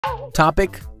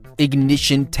Topic: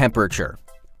 ignition temperature.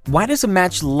 Why does a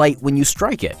match light when you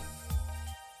strike it?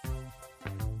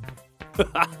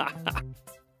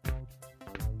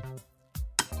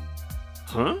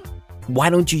 Huh? Why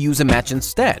don't you use a match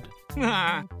instead?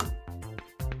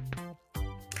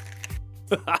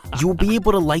 You'll be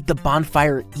able to light the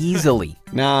bonfire easily.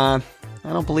 Nah, I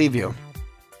don't believe you.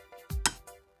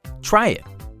 Try it.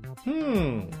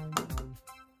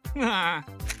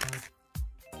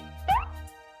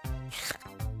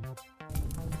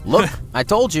 Look, I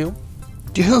told you.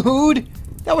 Dude,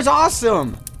 that was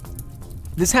awesome!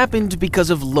 This happened because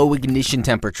of low ignition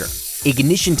temperature.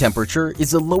 Ignition temperature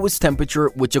is the lowest temperature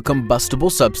at which a combustible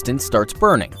substance starts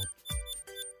burning.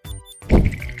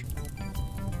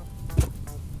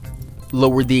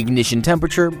 Lower the ignition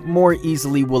temperature, more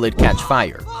easily will it catch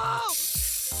fire.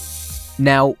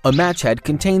 Now, a match head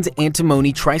contains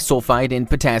antimony trisulfide and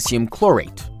potassium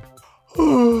chlorate.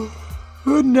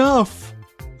 Enough!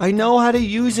 I know how to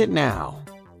use it now.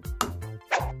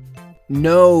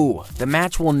 No, the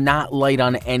match will not light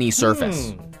on any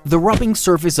surface. The rubbing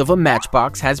surface of a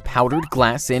matchbox has powdered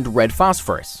glass and red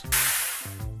phosphorus.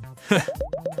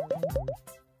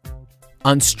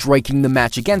 On striking the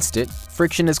match against it,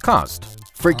 friction is caused.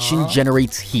 Friction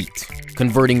generates heat,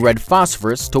 converting red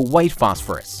phosphorus to white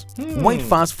phosphorus. White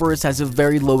phosphorus has a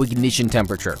very low ignition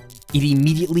temperature. It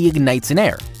immediately ignites in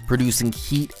air, producing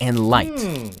heat and light,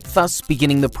 thus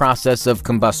beginning the process of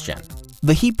combustion.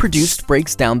 The heat produced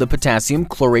breaks down the potassium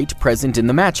chlorate present in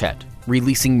the match head,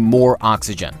 releasing more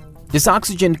oxygen. This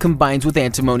oxygen combines with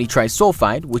antimony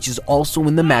trisulfide, which is also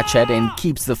in the match head and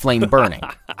keeps the flame burning.